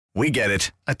We get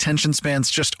it. Attention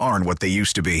spans just aren't what they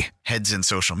used to be. Heads in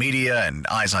social media and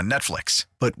eyes on Netflix.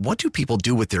 But what do people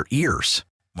do with their ears?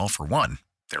 Well, for one,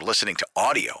 they're listening to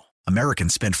audio.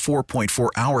 Americans spend 4.4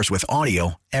 hours with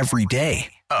audio every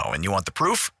day. Oh, and you want the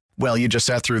proof? Well, you just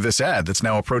sat through this ad that's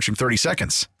now approaching 30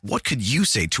 seconds. What could you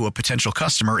say to a potential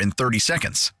customer in 30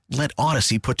 seconds? Let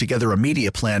Audacy put together a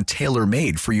media plan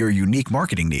tailor-made for your unique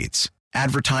marketing needs.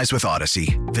 Advertise with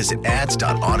Audacy. Visit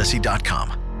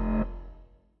ads.audacy.com.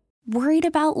 Worried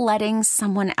about letting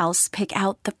someone else pick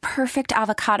out the perfect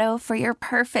avocado for your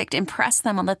perfect impress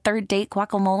them on the third date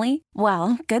guacamole?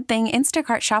 Well, good thing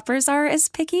Instacart shoppers are as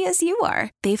picky as you are.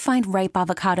 They find ripe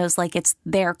avocados like it's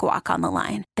their guac on the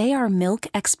line. They are milk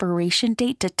expiration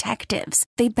date detectives.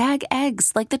 They bag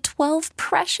eggs like the 12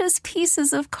 precious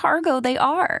pieces of cargo they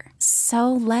are.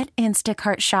 So let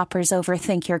Instacart shoppers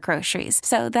overthink your groceries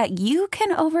so that you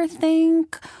can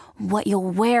overthink what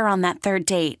you'll wear on that third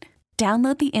date.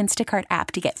 Download the Instacart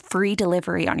app to get free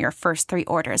delivery on your first 3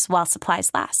 orders while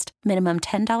supplies last. Minimum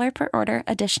 $10 per order.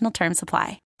 Additional terms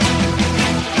apply.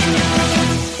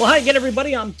 Well, hi again,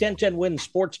 everybody. I'm 1010 Win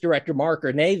Sports Director Marc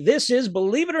Ernay. This is,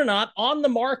 believe it or not, On the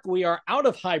Mark. We are out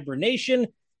of hibernation,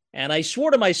 and I swore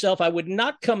to myself I would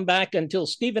not come back until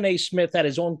Stephen A. Smith had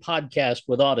his own podcast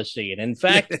with Audacy. And in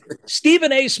fact,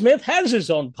 Stephen A. Smith has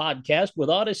his own podcast with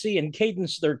Audacy and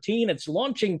Cadence 13. It's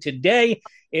launching today.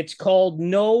 It's called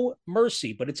No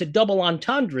Mercy, but it's a double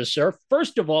entendre, sir.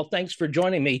 First of all, thanks for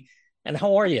joining me. And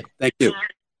how are you? Thank you.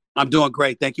 I'm doing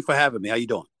great. Thank you for having me. How you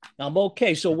doing? I'm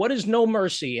okay. So what is No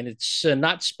Mercy? And it's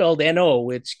not spelled N-O,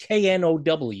 it's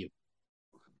K-N-O-W.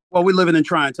 Well, we're living in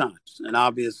trying times. And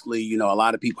obviously, a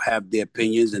lot of people have their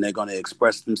opinions and they're going to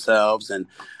express themselves. And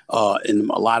in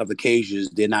a lot of occasions,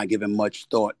 they're not giving much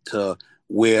thought to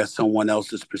where someone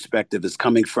else's perspective is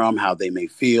coming from, how they may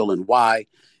feel and why,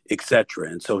 etc.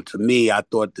 And so to me, I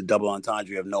thought the double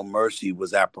entendre of No Mercy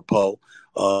was apropos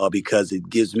because it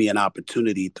gives me an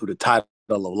opportunity through the title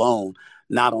alone,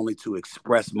 not only to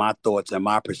express my thoughts and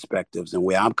my perspectives and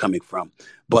where I'm coming from,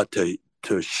 but to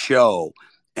show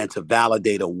and to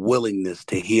validate a willingness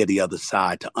to hear the other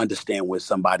side, to understand where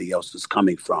somebody else is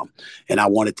coming from. And I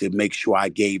wanted to make sure I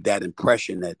gave that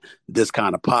impression that this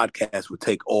kind of podcast would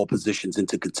take all positions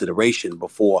into consideration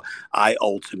before I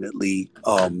ultimately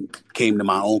came to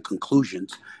my own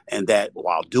conclusions. And that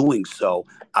while doing so,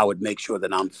 I would make sure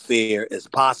that I'm fair as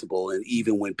possible. And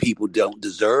even when people don't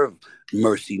deserve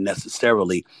mercy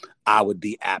necessarily, I would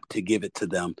be apt to give it to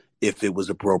them if it was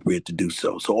appropriate to do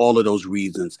so. So all of those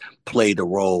reasons played a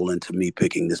role into me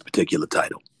picking this particular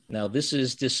title. Now, this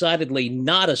is decidedly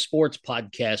not a sports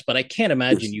podcast, but I can't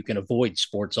imagine you can avoid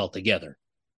sports altogether.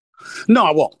 No,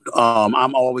 I won't.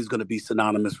 I'm always going to be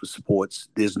synonymous with sports.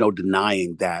 There's no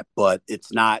denying that, but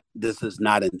this is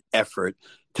not an effort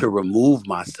to remove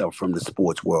myself from the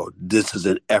sports world. This is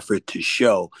an effort to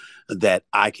show that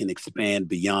I can expand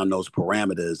beyond those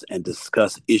parameters and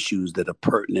discuss issues that are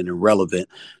pertinent and relevant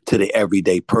to the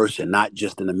everyday person, not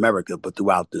just in America, but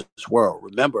throughout this world.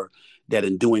 Remember that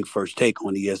in doing First Take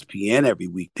on ESPN every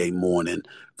weekday morning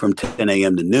from 10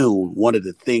 a.m. to noon, one of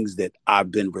the things that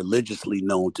I've been religiously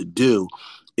known to do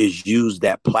is use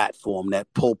that platform, that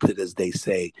pulpit, as they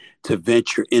say, to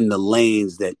venture in the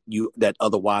lanes that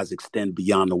otherwise extend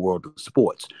beyond the world of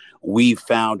sports. We've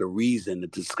found a reason to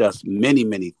discuss many,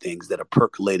 many things that are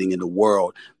percolating in the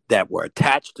world that were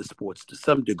attached to sports to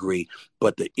some degree,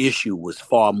 but the issue was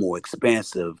far more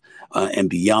expansive and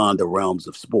beyond the realms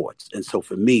of sports. And so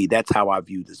for me, that's how I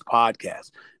view this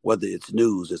podcast, whether it's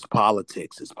news, it's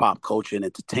politics, it's pop culture and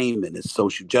entertainment, it's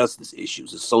social justice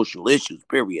issues, it's social issues,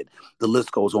 period. The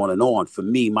list goes on and on. For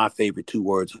me, my favorite 2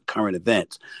 words are current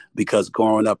events, because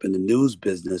growing up in the news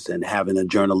business and having a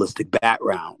journalistic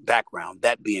background,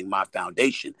 that being my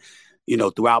foundation,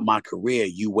 throughout my career,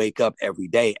 you wake up every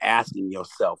day asking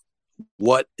yourself,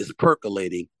 what is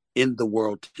percolating in the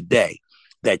world today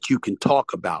that you can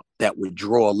talk about that would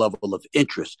draw a level of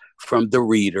interest from the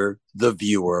reader, the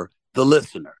viewer, the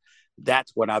listener?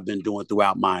 That's what I've been doing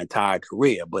throughout my entire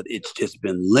career, but it's just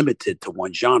been limited to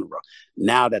one genre.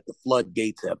 Now that the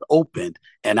floodgates have opened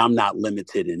and I'm not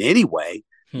limited in any way,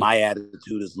 my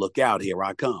attitude is look out, here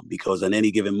I come, because in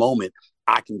any given moment,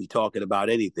 I can be talking about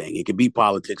anything. It could be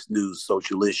politics, news,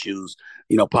 social issues,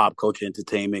 pop culture,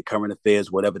 entertainment, current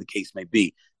affairs, whatever the case may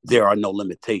be. There are no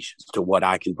limitations to what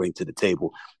I can bring to the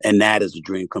table. And that is a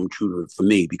dream come true for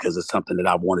me because it's something that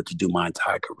I've wanted to do my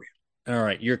entire career. All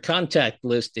right. Your contact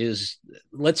list is,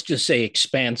 let's just say,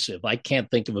 expansive. I can't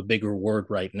think of a bigger word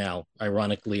right now,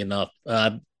 ironically enough.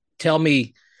 Tell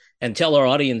me and tell our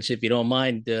audience, if you don't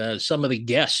mind, some of the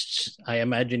guests. I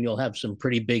imagine you'll have some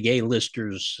pretty big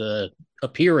A-listers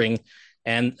appearing.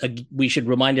 And we should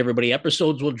remind everybody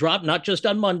episodes will drop not just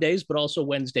on Mondays, but also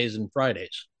Wednesdays and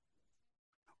Fridays.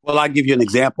 Well, I'll give you an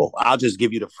example. I'll just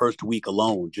give you the first week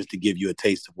alone just to give you a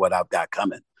taste of what I've got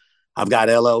coming. I've got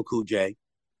LL Cool J,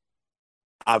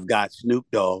 I've got Snoop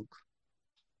Dogg,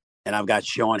 and I've got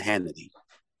Sean Hannity.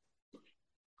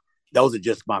 Those are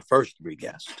just my first three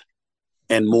guests,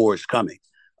 and more is coming.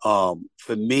 For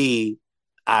me,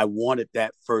 I wanted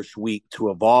that first week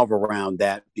to evolve around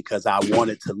that because I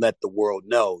wanted to let the world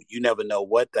know you never know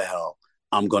what the hell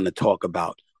I'm going to talk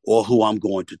about or who I'm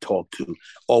going to talk to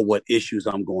or what issues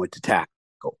I'm going to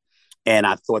tackle. And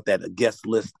I thought that a guest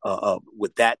list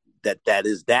with that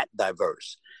is that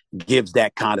diverse gives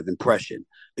that kind of impression.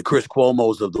 The Chris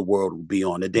Cuomo's of the world will be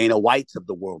on. The Dana Whites of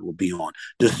the world will be on.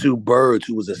 The Sue Birds,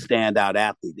 who was a standout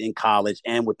athlete in college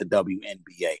and with the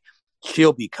WNBA,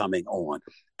 she'll be coming on.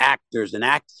 Actors and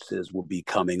actresses will be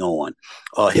coming on.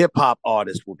 Hip-hop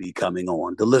artists will be coming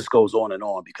on. The list goes on and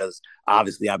on because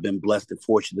obviously I've been blessed and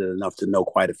fortunate enough to know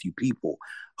quite a few people.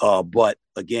 But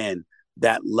again,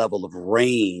 that level of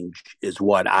range is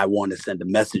what I want to send a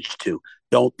message to.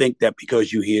 Don't think that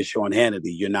because you hear Sean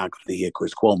Hannity, you're not going to hear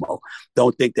Chris Cuomo.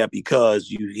 Don't think that because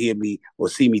you hear me or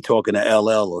see me talking to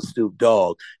LL or Snoop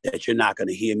Dogg, that you're not going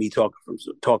to hear me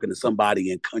talking to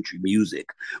somebody in country music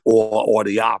or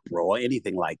the opera or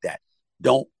anything like that.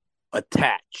 Don't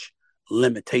attach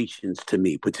limitations to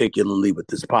me, particularly with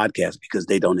this podcast, because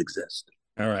they don't exist.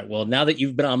 All right. Well, now that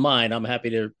you've been on mine, I'm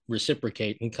happy to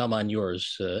reciprocate and come on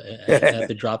yours at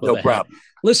the drop of no a problem. hat.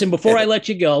 Listen, before I let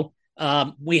you go,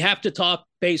 we have to talk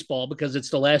baseball because it's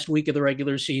the last week of the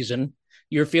regular season.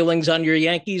 Your feelings on your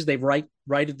Yankees? They've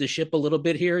righted the ship a little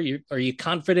bit here. Are you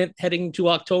confident heading to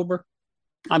October?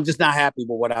 I'm just not happy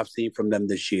with what I've seen from them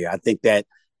this year. I think that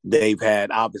they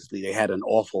had an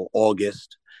awful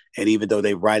August. And even though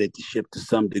they've righted the ship to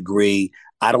some degree,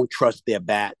 I don't trust their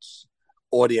bats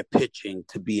or their pitching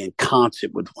to be in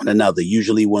concert with one another.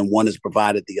 Usually when one is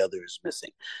provided, the other is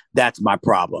missing. That's my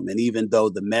problem. And even though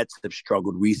the Mets have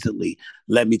struggled recently,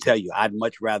 let me tell you, I'd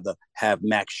much rather have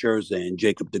Max Scherzer and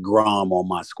Jacob deGrom on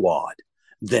my squad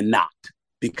than not.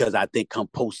 Because I think come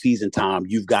postseason time,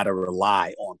 you've got to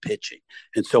rely on pitching.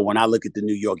 And so when I look at the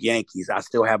New York Yankees, I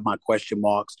still have my question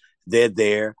marks. They're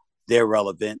there. They're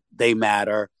relevant. They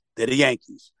matter. They're the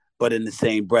Yankees. But in the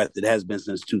same breath, it has been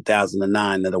since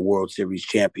 2009 that a World Series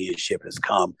championship has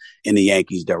come in the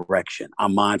Yankees' direction.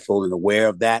 I'm mindful and aware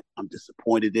of that. I'm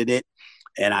disappointed in it.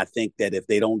 And I think that if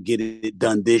they don't get it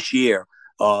done this year,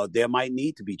 there might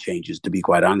need to be changes, to be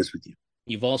quite honest with you.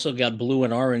 You've also got blue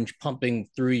and orange pumping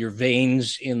through your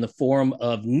veins in the form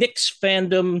of Knicks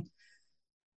fandom.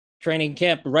 Training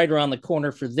camp right around the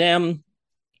corner for them.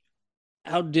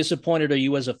 How disappointed are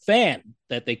you as a fan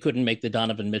that they couldn't make the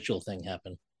Donovan Mitchell thing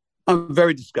happen? I'm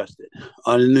very disgusted.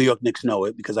 The New York Knicks know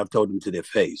it because I've told them to their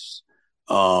face.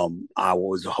 I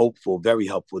was hopeful, very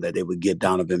hopeful that they would get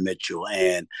Donovan Mitchell.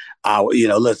 And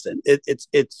listen,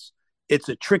 it's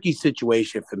a tricky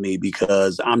situation for me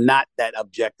because I'm not that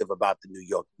objective about the New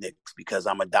York Knicks because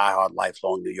I'm a diehard,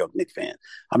 lifelong New York Knicks fan.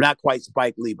 I'm not quite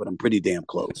Spike Lee, but I'm pretty damn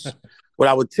close. What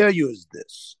I would tell you is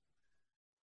this.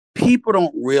 People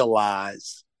don't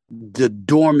realize the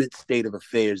dormant state of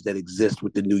affairs that exists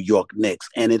with the New York Knicks.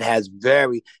 And it's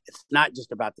not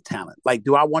just about the talent. Like,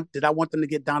 did I want them to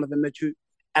get Donovan Mitchell?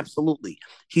 Absolutely.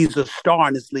 He's a star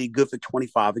in this league, good for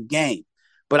 25 a game.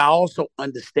 But I also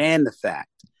understand the fact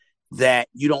that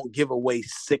you don't give away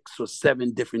 6 or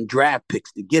 7 different draft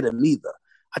picks to get him either.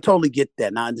 I totally get that.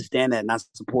 And I understand that. And I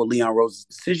support Leon Rose's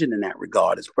decision in that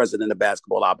regard as president of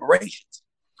basketball operations.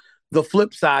 The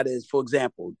flip side is, for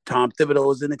example, Tom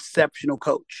Thibodeau is an exceptional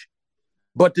coach.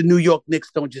 But the New York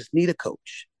Knicks don't just need a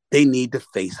coach. They need the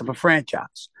face of a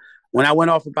franchise. When I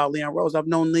went off about Leon Rose, I've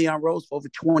known Leon Rose for over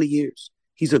 20 years.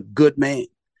 He's a good man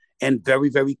and very,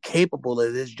 very capable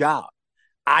at his job.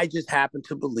 I just happen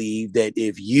to believe that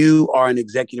if you are an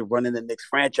executive running the Knicks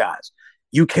franchise,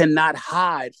 you cannot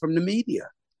hide from the media.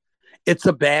 It's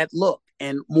a bad look.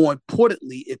 And more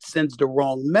importantly, it sends the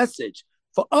wrong message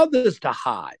for others to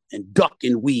hide and duck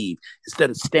and weave instead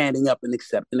of standing up and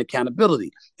accepting accountability.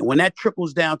 And when that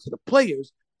trickles down to the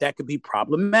players, that could be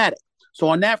problematic. So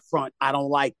on that front, I don't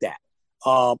like that.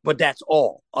 But that's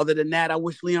all. Other than that, I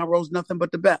wish Leon Rose nothing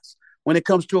but the best. When it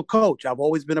comes to a coach, I've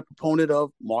always been a proponent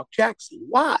of Mark Jackson.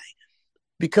 Why?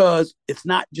 Because it's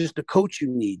not just a coach you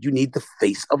need. You need the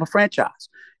face of a franchise.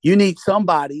 You need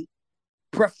somebody,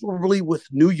 preferably with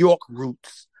New York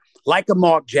roots, like a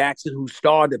Mark Jackson, who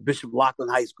starred at Bishop Loughlin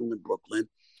High School in Brooklyn,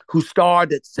 who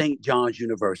starred at St. John's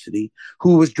University,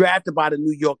 who was drafted by the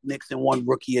New York Knicks and won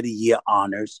Rookie of the Year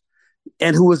honors,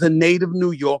 and who was a native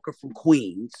New Yorker from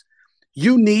Queens,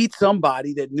 You need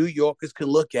somebody that New Yorkers can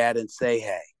look at and say,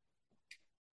 hey,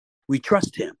 we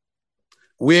trust him.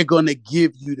 We're going to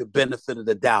give you the benefit of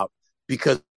the doubt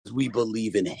because we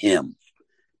believe in him.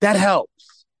 That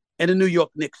helps. And the New York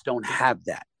Knicks don't have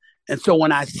that. And so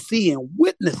when I see and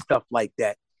witness stuff like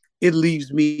that, it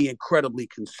leaves me incredibly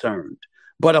concerned.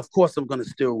 But of course, I'm going to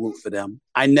still root for them.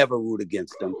 I never root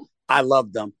against them. I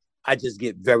love them. I just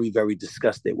get very, very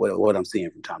disgusted with what I'm seeing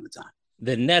from time to time.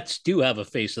 The Nets do have a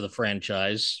face of the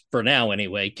franchise, for now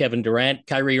anyway. Kevin Durant,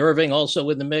 Kyrie Irving also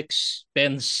in the mix.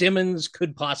 Ben Simmons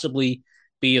could possibly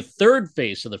be a third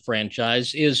face of the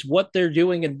franchise. Is what they're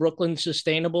doing in Brooklyn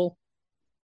sustainable?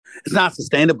 It's not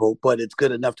sustainable, but it's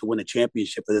good enough to win a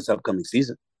championship for this upcoming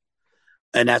season.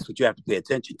 And that's what you have to pay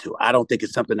attention to. I don't think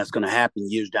it's something that's going to happen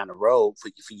years down the road for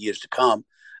years to come.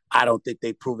 I don't think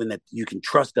they've proven that you can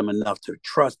trust them enough to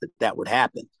trust that that would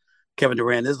happen. Kevin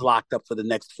Durant is locked up for the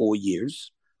next 4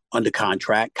 years under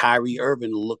contract. Kyrie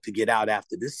Irving will look to get out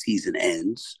after this season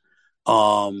ends.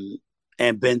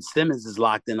 And Ben Simmons is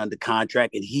locked in under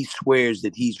contract, and he swears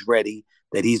that he's ready,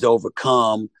 that he's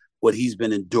overcome what he's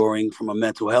been enduring from a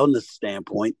mental health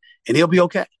standpoint, and he'll be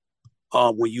okay.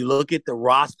 When you look at the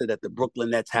roster that the Brooklyn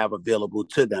Nets have available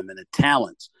to them and the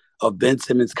talents of Ben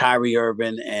Simmons, Kyrie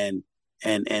Irving, and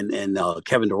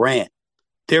Kevin Durant,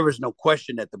 there is no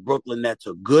question that the Brooklyn Nets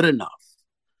are good enough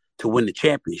to win the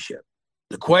championship.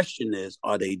 The question is,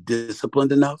 are they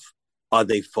disciplined enough? Are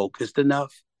they focused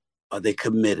enough? Are they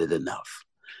committed enough?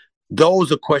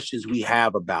 Those are questions we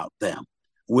have about them,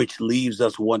 which leaves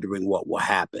us wondering what will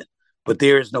happen. But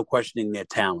there is no questioning their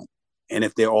talent. And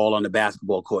if they're all on the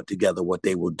basketball court together, what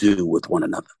they will do with one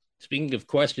another. Speaking of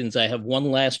questions, I have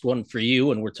one last one for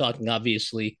you. And we're talking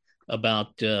obviously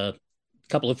about a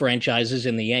couple of franchises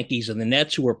in the Yankees and the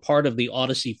Nets who are part of the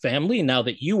Audacy family. And now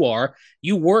that you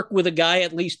work with a guy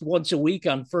at least once a week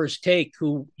on First Take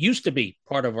who used to be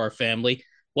part of our family.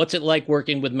 What's it like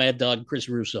working with Mad Dog Chris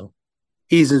Russo?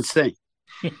 He's insane.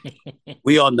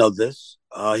 We all know this.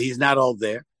 He's not all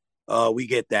there. We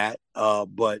get that.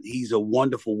 But he's a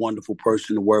wonderful, wonderful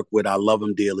person to work with. I love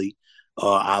him dearly.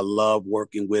 I love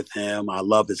working with him. I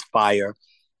love his fire.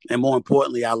 And more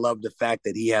importantly, I love the fact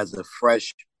that he has a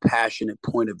fresh, passionate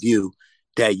point of view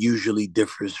that usually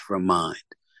differs from mine.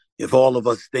 If all of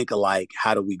us think alike,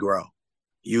 how do we grow?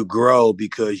 You grow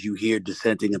because you hear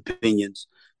dissenting opinions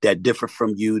that differ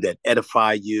from you, that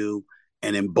edify you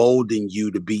and embolden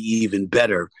you to be even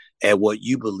better at what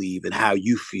you believe and how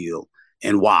you feel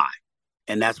and why.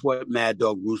 And that's what Mad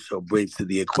Dog Russo brings to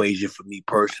the equation for me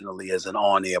personally as an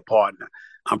on-air partner.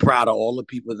 I'm proud of all the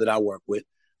people that I work with.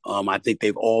 I think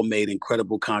they've all made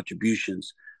incredible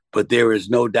contributions, but there is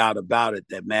no doubt about it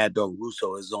that Mad Dog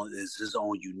Russo is his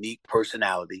own unique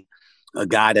personality, a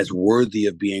guy that's worthy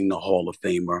of being the Hall of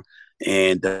Famer.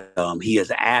 And he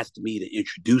has asked me to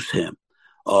introduce him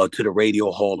to the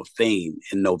Radio Hall of Fame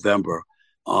in November.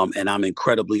 And I'm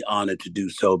incredibly honored to do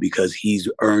so because he's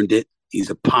earned it. He's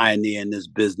a pioneer in this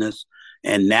business,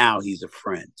 and now he's a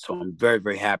friend. So I'm very,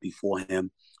 very happy for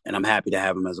him, and I'm happy to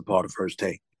have him as a part of First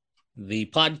Take. The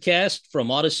podcast from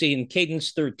Audacy and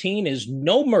Cadence 13 is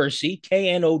No Mercy,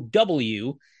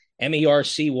 KNOWMERCY.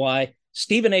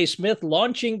 Stephen A. Smith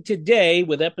launching today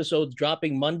with episodes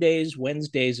dropping Mondays,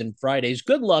 Wednesdays, and Fridays.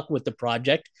 Good luck with the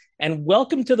project, and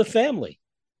welcome to the family.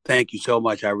 Thank you so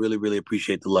much. I really, really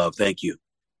appreciate the love. Thank you.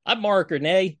 I'm Marc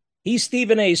Ernay. He's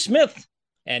Stephen A. Smith.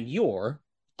 And you're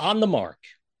on the mark.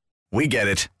 We get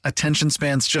it. Attention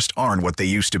spans just aren't what they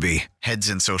used to be.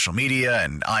 Heads in social media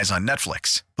and eyes on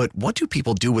Netflix. But what do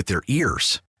people do with their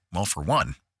ears? Well, for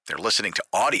one, they're listening to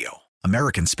audio.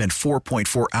 Americans spend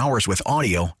 4.4 hours with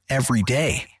audio every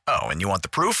day. Oh, and you want the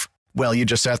proof? Well, you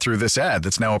just sat through this ad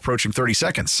that's now approaching 30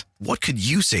 seconds. What could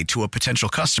you say to a potential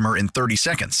customer in 30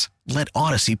 seconds? Let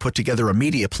Audacy put together a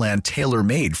media plan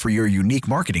tailor-made for your unique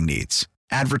marketing needs.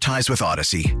 Advertise with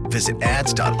Audacy. Visit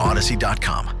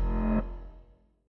ads.audacy.com.